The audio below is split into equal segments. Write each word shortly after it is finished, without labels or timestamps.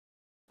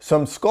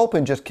Some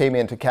Sculpin just came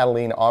into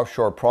Catalina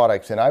Offshore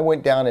Products and I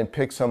went down and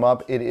picked some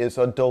up. It is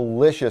a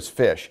delicious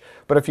fish.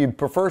 But if you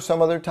prefer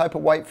some other type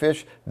of white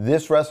fish,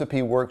 this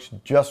recipe works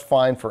just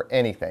fine for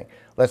anything.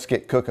 Let's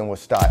get cooking with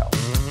style.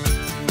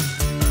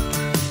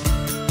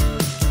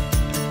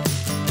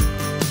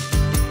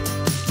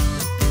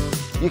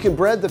 You can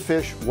bread the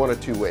fish one of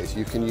two ways.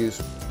 You can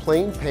use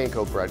plain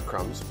panko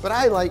breadcrumbs, but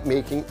I like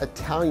making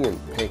Italian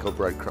panko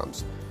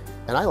breadcrumbs.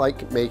 And I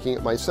like making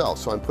it myself,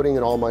 so I'm putting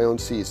in all my own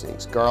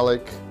seasonings.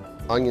 Garlic,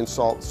 onion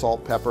salt,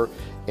 salt, pepper,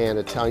 and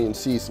Italian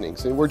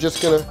seasonings. And we're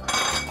just gonna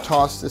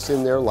toss this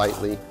in there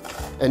lightly.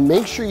 And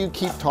make sure you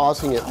keep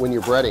tossing it when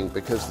you're breading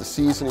because the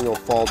seasoning will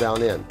fall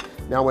down in.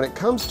 Now when it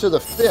comes to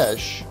the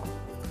fish,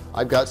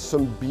 I've got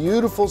some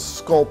beautiful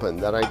Sculpin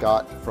that I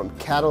got from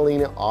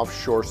Catalina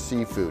Offshore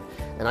Seafood.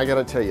 And I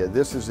gotta tell you,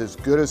 this is as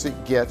good as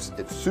it gets.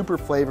 It's super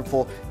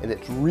flavorful and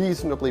it's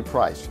reasonably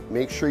priced.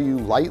 Make sure you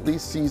lightly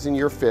season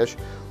your fish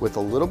with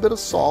a little bit of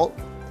salt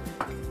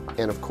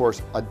and of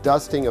course a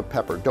dusting of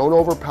pepper. Don't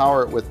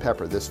overpower it with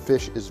pepper. This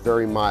fish is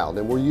very mild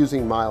and we're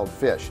using mild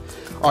fish.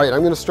 All right,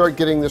 I'm gonna start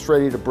getting this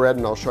ready to bread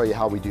and I'll show you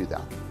how we do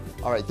that.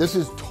 All right, this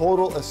is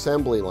total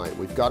assembly line.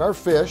 We've got our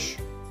fish.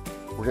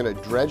 We're gonna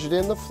dredge it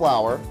in the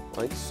flour,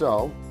 like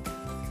so.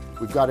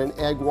 We've got an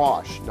egg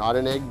wash, not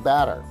an egg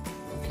batter,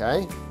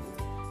 okay?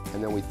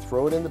 And then we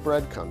throw it in the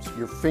breadcrumbs.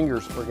 Your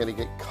fingers are gonna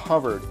get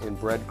covered in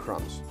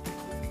breadcrumbs.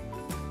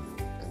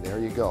 And there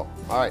you go.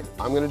 All right,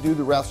 I'm gonna do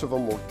the rest of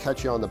them. We'll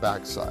catch you on the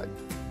back side.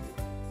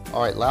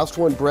 All right, last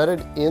one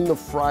breaded, in the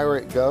fryer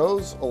it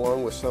goes,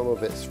 along with some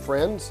of its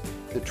friends.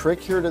 The trick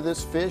here to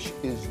this fish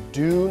is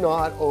do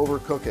not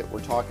overcook it.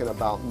 We're talking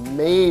about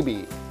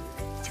maybe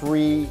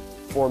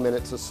 3-4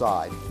 minutes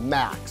aside,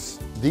 max.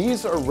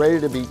 These are ready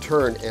to be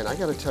turned, and I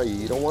gotta tell you,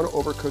 you don't wanna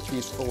overcook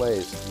these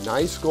fillets.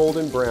 Nice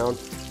golden brown.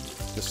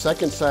 The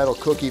second side will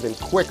cook even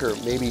quicker,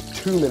 maybe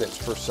 2 minutes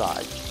per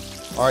side.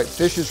 All right,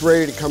 fish is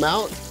ready to come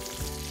out,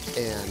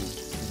 and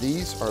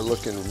these are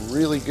looking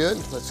really good.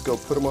 Let's go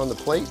put them on the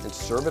plate and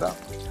serve it up.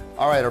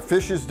 All right, our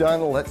fish is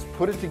done. Let's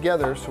put it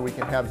together so we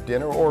can have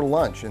dinner or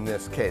lunch in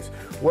this case.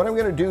 What I'm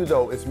gonna do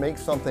though is make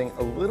something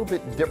a little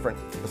bit different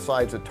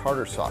besides a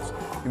tartar sauce.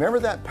 You remember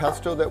that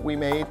pesto that we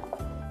made,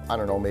 I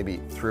don't know, maybe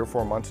 3 or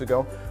 4 months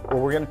ago? Well,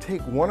 we're gonna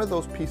take one of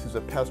those pieces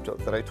of pesto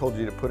that I told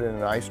you to put in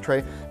an ice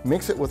tray,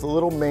 mix it with a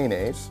little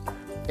mayonnaise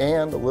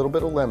and a little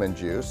bit of lemon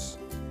juice,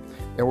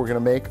 and we're gonna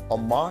make a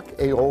mock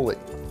aioli.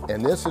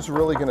 And this is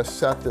really gonna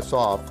set this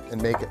off and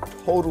make it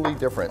totally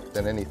different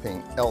than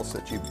anything else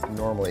that you've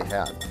normally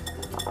had.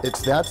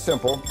 It's that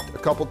simple. A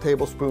couple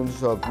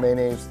tablespoons of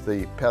mayonnaise,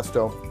 the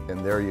pesto,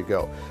 and there you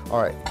go.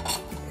 All right,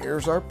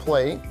 here's our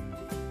plate.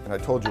 And I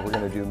told you we're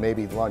gonna do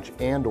maybe lunch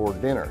and or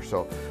dinner.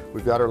 So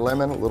we've got our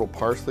lemon, a little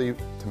parsley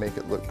to make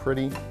it look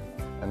pretty,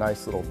 a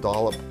nice little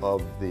dollop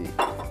of the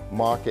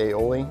mock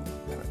aioli,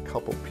 and a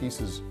couple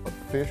pieces of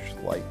fish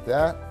like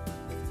that.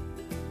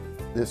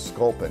 This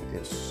Sculpin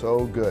is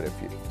so good if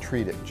you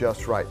treat it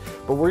just right.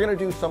 But we're gonna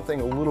do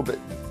something a little bit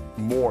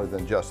more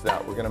than just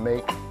that. We're gonna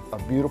make a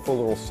beautiful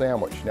little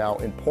sandwich. Now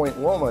in Point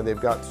Loma, they've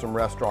got some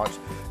restaurants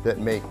that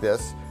make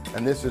this,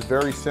 and this is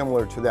very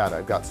similar to that.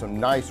 I've got some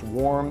nice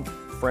warm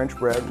French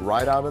bread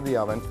right out of the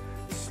oven,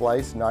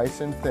 sliced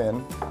nice and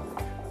thin,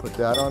 put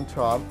that on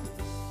top.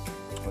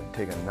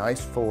 Take a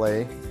nice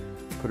fillet,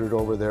 put it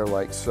over there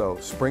like so.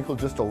 Sprinkle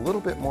just a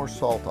little bit more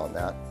salt on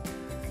that.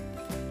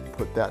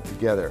 Put that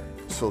together.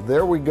 So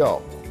there we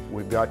go.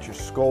 We've got your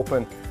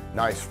Sculpin,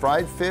 nice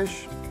fried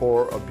fish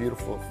or a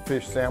beautiful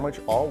fish sandwich,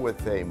 all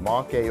with a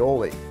mock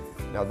aioli.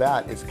 Now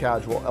that is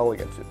casual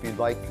elegance. If you'd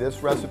like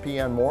this recipe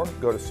and more,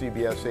 go to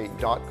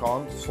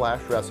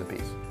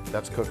cbs8.com/recipes.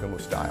 That's Cooking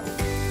with Style.